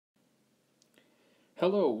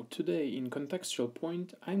Hello, today in Contextual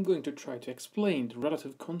Point I'm going to try to explain the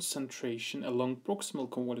relative concentration along proximal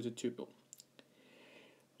convoluted tubule.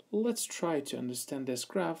 Let's try to understand this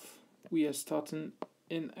graph. We are starting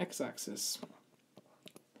in x-axis.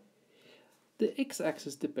 The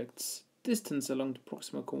x-axis depicts distance along the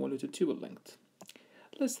proximal convoluted tubule length.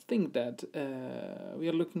 Let's think that we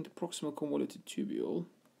are looking at the proximal convoluted tubule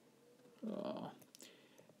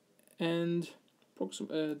and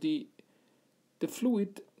the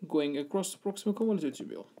fluid going across the proximal convoluted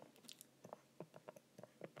tubule.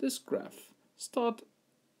 This graph starts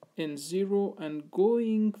in 0 and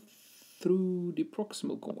going through the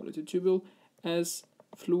proximal convoluted tubule as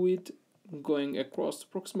fluid going across the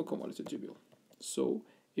proximal convoluted tubule. So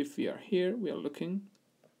if we are here, we are looking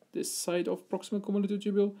this side of proximal convoluted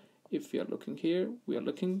tubule. If we are looking here, we are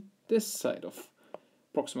looking this side of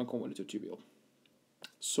proximal convoluted tubule.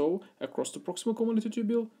 So across the proximal convoluted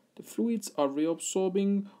tubule, the fluids are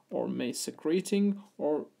reabsorbing or may secreting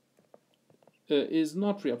or is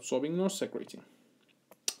not reabsorbing nor secreting.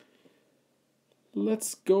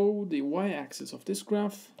 Let's go the y-axis of this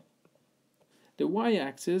graph. The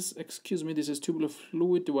y-axis, this is tubular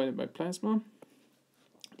fluid divided by plasma.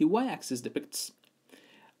 The y-axis depicts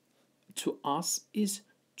to us is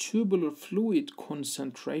tubular fluid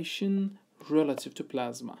concentration relative to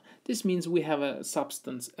plasma. This means we have a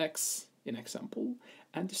substance X in example,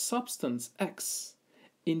 and the substance X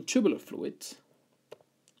in tubular fluid,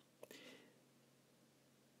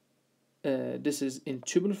 this is in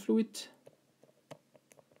tubular fluid,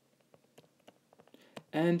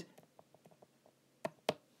 and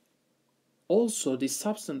also the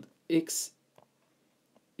substance X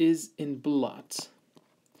is in blood.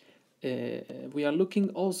 We are looking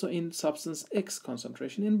also in substance X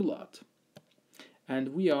concentration in blood, and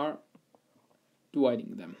we are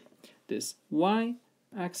dividing them. This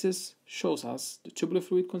y-axis shows us the tubular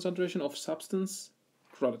fluid concentration of substance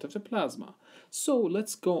relative to plasma. So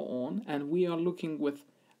let's go on, and we are looking with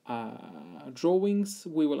drawings.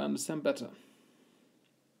 We will understand better.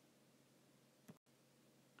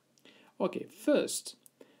 Okay, first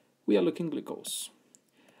we are looking glucose.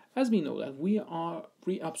 As we know that we are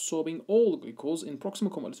reabsorbing all glucose in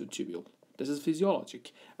proximal convoluted tubule. This is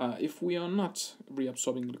physiologic. If we are not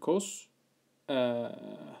reabsorbing glucose,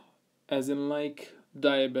 as in like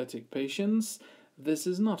diabetic patients, this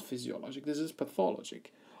is not physiologic, this is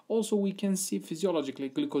pathologic. Also, we can see physiologically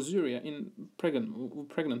glucosuria in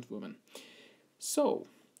pregnant women. So,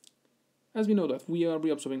 as we know that we are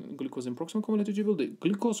reabsorbing glucose in proximal convoluted tubule, the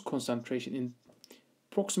glucose concentration in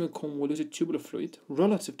proximal convoluted tubular fluid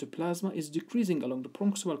relative to plasma is decreasing along the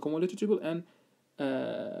proximal convoluted tubule and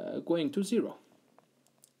going to 0.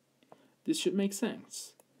 This should make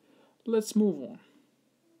sense. Let's move on.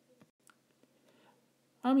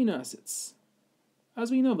 Amino acids.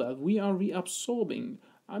 As we know that we are reabsorbing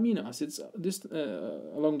amino acids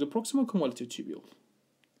along the proximal convoluted tubule.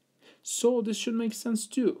 So this should make sense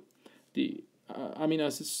too. The amino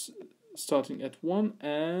acids starting at 1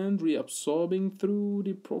 and reabsorbing through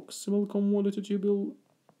the proximal convoluted tubule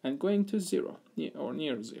and going to 0 or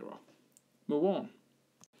near 0. Move on.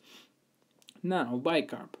 Now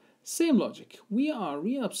bicarb. Same logic. We are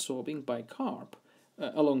reabsorbing bicarb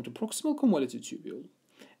along the proximal convoluted tubule,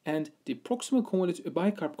 and the proximal convoluted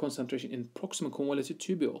bicarb concentration in proximal convoluted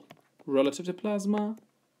tubule relative to plasma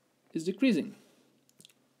is decreasing.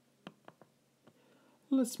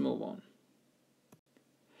 Let's move on.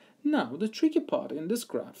 Now the tricky part in this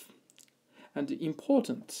graph and the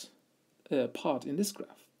important part in this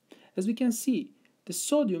graph, as we can see, the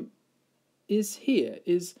sodium is here,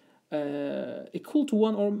 is equal to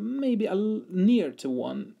 1 or maybe near to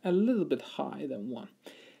 1, a little bit higher than 1.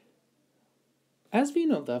 As we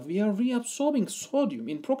know that we are reabsorbing sodium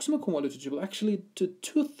in proximal convoluted tubule, actually to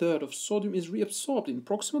 2/3 of sodium is reabsorbed in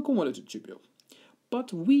proximal convoluted tubule.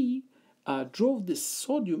 But we drove this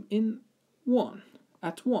sodium in 1,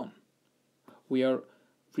 at 1. We are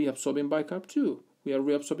reabsorbing bicarb too. We are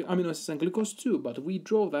reabsorbing amino acids and glucose too, but we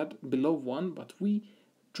drove that below 1, but we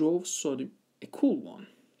drove sodium equal 1.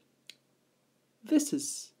 This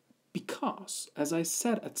is because, as I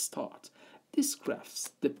said at start, this graph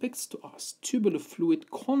depicts to us tubular fluid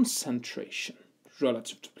concentration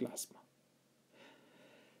relative to plasma.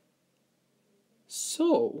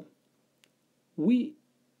 So, we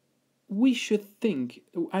should think,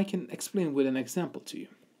 I can explain with an example to you.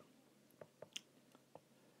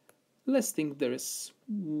 Let's think there is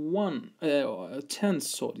 10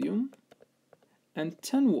 sodium and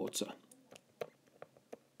 10 water,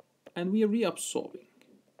 and we are reabsorbing.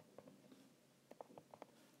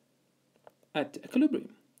 At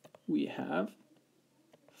equilibrium, we have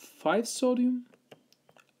 5 sodium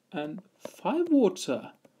and 5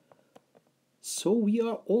 water. So we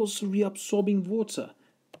are also reabsorbing water,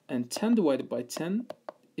 and 10 divided by 10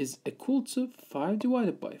 is equal to 5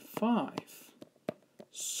 divided by 5.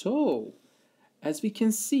 So, as we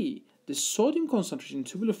can see, the sodium concentration in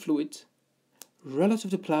tubular fluid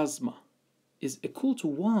relative to plasma is equal to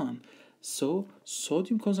 1. So,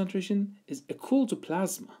 sodium concentration is equal to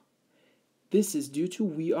plasma. This is due to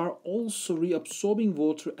we are also reabsorbing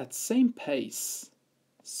water at same pace.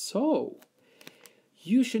 So,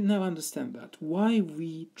 you should now understand that why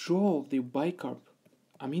we draw the bicarb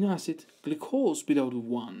amino acid glucose below the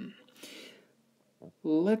 1.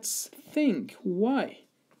 Let's think why.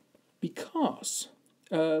 Because,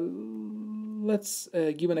 let's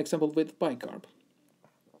give an example with bicarb.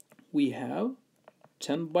 We have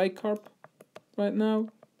 10 bicarb right now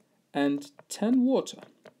and 10 water.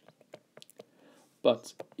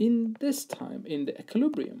 But in this time, in the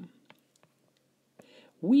equilibrium,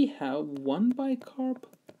 we have 1 bicarb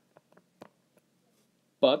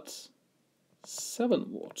but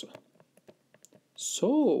 7 water.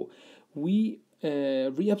 So we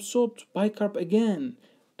reabsorbed bicarb again,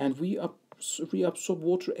 and we reabsorb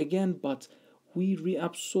water again, but we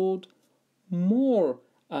reabsorbed more.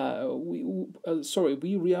 We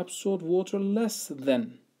reabsorbed water less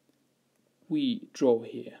than we draw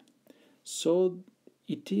here. So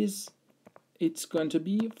it's going to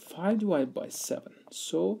be 5 divided by 7.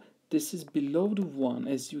 So this is below the 1,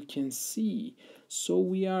 as you can see. So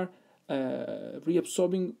we are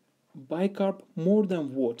reabsorbing bicarb more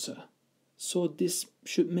than water. So this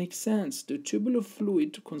should make sense. The tubular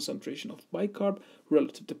fluid concentration of bicarb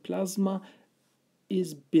relative to plasma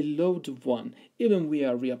is below the 1, even we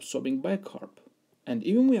are reabsorbing bicarb, and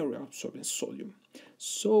even we are reabsorbing sodium.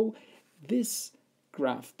 So this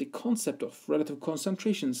graph, the concept of relative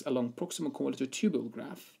concentrations along proximal convoluted tubule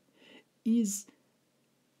graph, is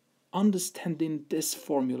understanding this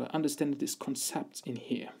formula, understanding this concept in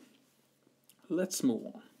here. Let's move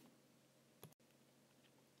on.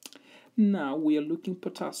 Now we are looking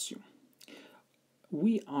potassium.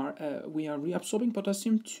 We are reabsorbing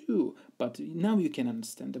potassium too, but now you can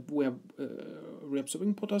understand that we are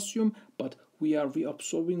reabsorbing potassium, but we are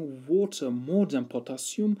reabsorbing water more than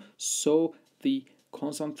potassium. So the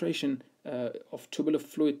concentration of tubular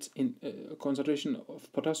fluid in concentration of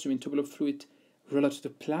potassium in tubular fluid relative to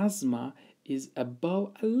plasma is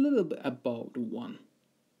above, a little bit above 1.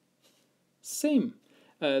 Same.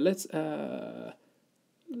 Let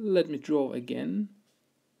me draw again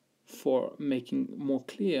for making more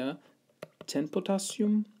clear. 10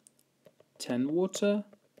 potassium, 10 water,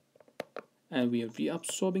 and we are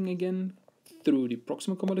reabsorbing again through the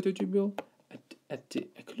proximal convoluted tubule. At the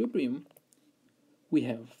equilibrium, we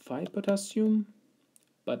have 5 potassium,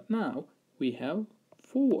 but now we have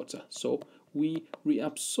 4 water. So we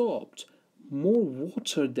reabsorbed more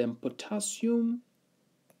water than potassium.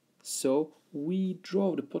 So we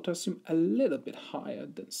draw the potassium a little bit higher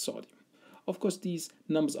than sodium. Of course, these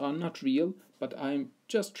numbers are not real, but I'm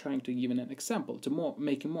just trying to give an example to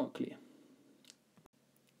make it more clear.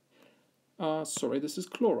 This is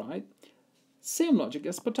chloride. Same logic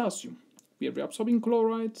as potassium. We are reabsorbing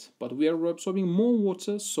chloride, but we are reabsorbing more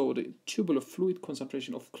water, so the tubular fluid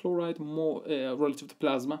concentration of chloride more relative to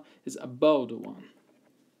plasma is above the 1.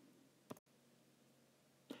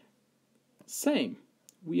 Same.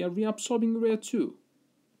 We are reabsorbing urea too.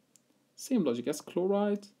 Same logic as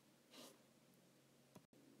chloride.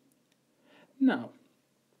 Now,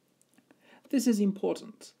 this is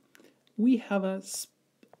important. We have a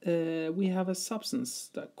substance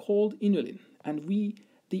that called inulin, and the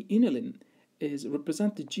inulin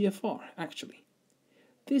represent the GFR actually.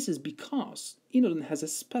 This is because inulin has a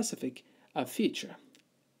specific feature.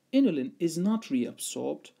 Inulin is not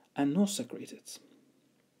reabsorbed and not secreted.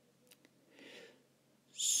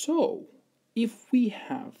 So, if we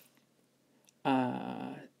have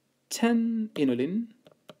 10 inulin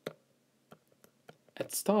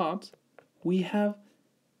at start, we have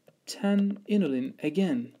 10 inulin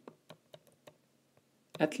again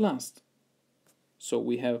at last. So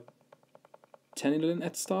we have 10 inulin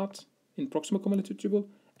at start in proximal convoluted tubule.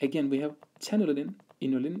 Again, we have 10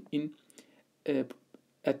 inulin in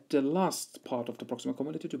at the last part of the proximal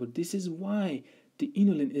convoluted tubule. This is why the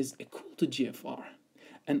inulin is equal to GFR.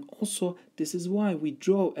 And also, this is why we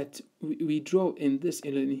draw in this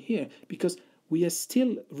inulin here, because we are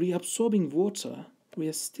still reabsorbing water. We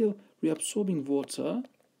are still reabsorbing water,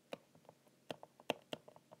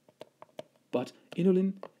 but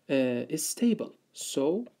inulin is stable.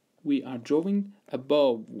 So we are drawing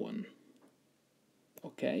above 1.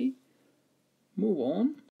 Okay, move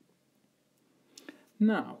on.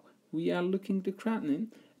 Now we are looking at the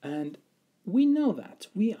creatinine. And we know that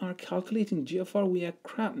we are calculating GFR, we are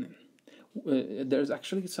creatinine. There's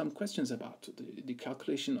actually some questions about the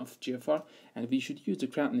calculation of GFR, and we should use the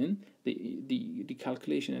creatinine. The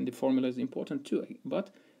calculation and the formula is important too, but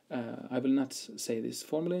I will not say this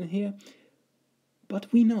formula in here.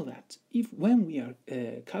 But we know that when we are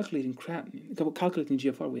calculating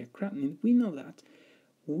GFR, we are creatinine. We know that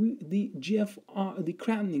the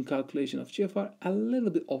creatinine calculation of GFR a little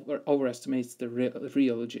bit overestimates the real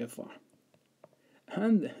GFR.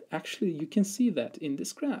 And actually, you can see that in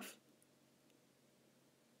this graph.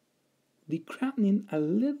 The creatinine a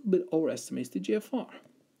little bit overestimates the GFR.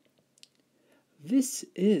 This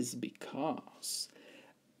is because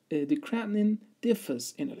the creatinine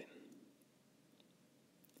differs inulin.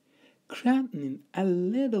 Creatinine a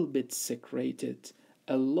little bit secreted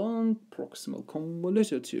along proximal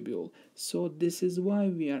convoluted tubule, so this is why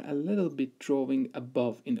we are a little bit drawing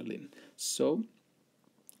above inulin. So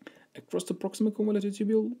across the proximal convoluted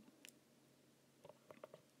tubule,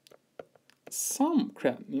 some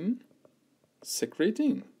creatinine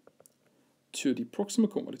secreting to the proximal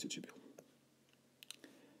convoluted tubule.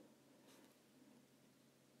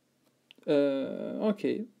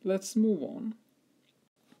 Okay, let's move on.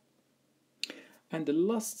 And the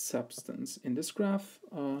last substance in this graph,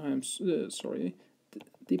 the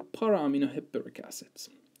para-aminohippuric acid.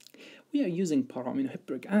 We are using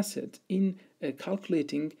para-aminohippuric acid in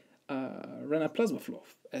calculating renal plasma flow,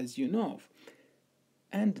 as you know.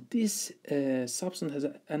 And this substance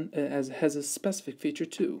has a specific feature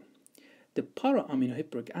too. The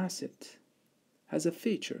para-aminohippuric acid has a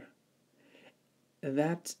feature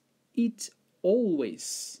that it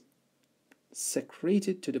always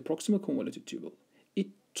secreted to the proximal convoluted tubule. It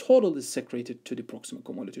totally secreted to the proximal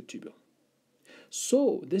convoluted tubule.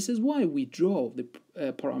 So this is why we draw the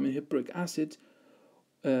para-aminohippuric acid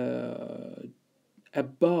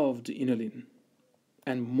above the inulin,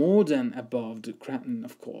 and more than above the creatinine,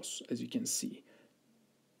 of course, as you can see.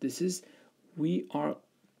 We are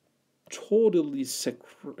totally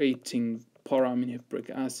secreting para-aminohippuric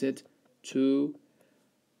acid to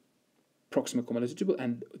proximal convoluted tubule,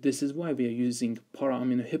 and this is why we are using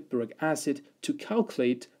para-aminohippuric acid to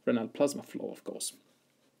calculate renal plasma flow, of course.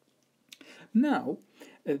 Now,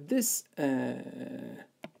 at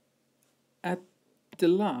the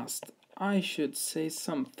last, I should say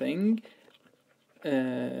something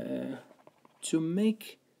to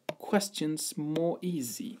make questions more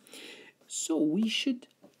easy. So we should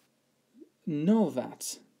know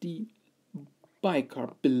that the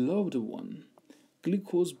bicarb below the 1,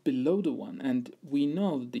 glucose below the 1, and we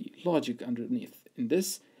know the logic underneath in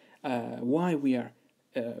this, why we are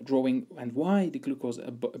drawing, and why the glucose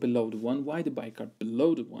below the 1, why the bicarb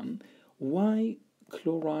below the 1, why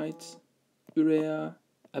chloride, urea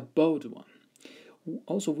above the 1.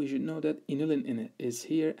 Also, we should know that inulin in it is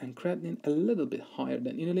here and creatinine a little bit higher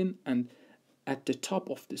than inulin, and at the top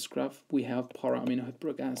of this graph we have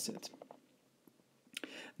para-aminohippuric acid.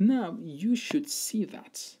 Now you should see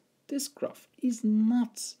that this graph is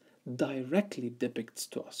not directly depicts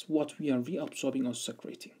to us what we are reabsorbing or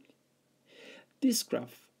secreting. This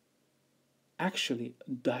graph actually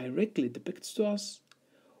directly depicts to us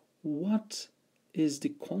what is the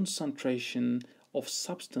concentration of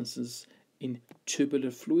substances in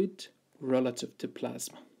tubular fluid relative to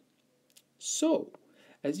plasma. So,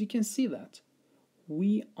 as you can see that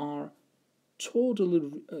we are totally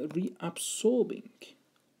reabsorbing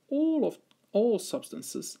all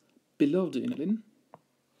substances below the inulin.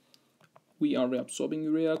 We are reabsorbing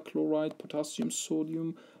urea, chloride, potassium,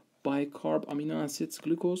 sodium, bicarb, amino acids,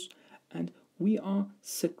 glucose, and we are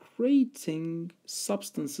secreting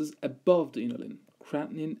substances above the inulin,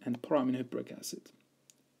 creatinine and para-aminohippuric acid.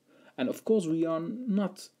 And of course, we are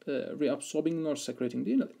not reabsorbing nor secreting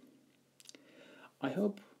the inulin. I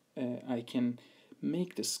hope I can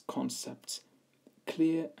make this concept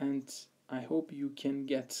clear, and I hope you can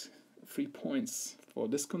get 3 points for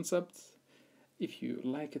this concept. If you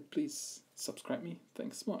like it, please subscribe me.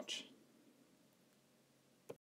 Thanks much.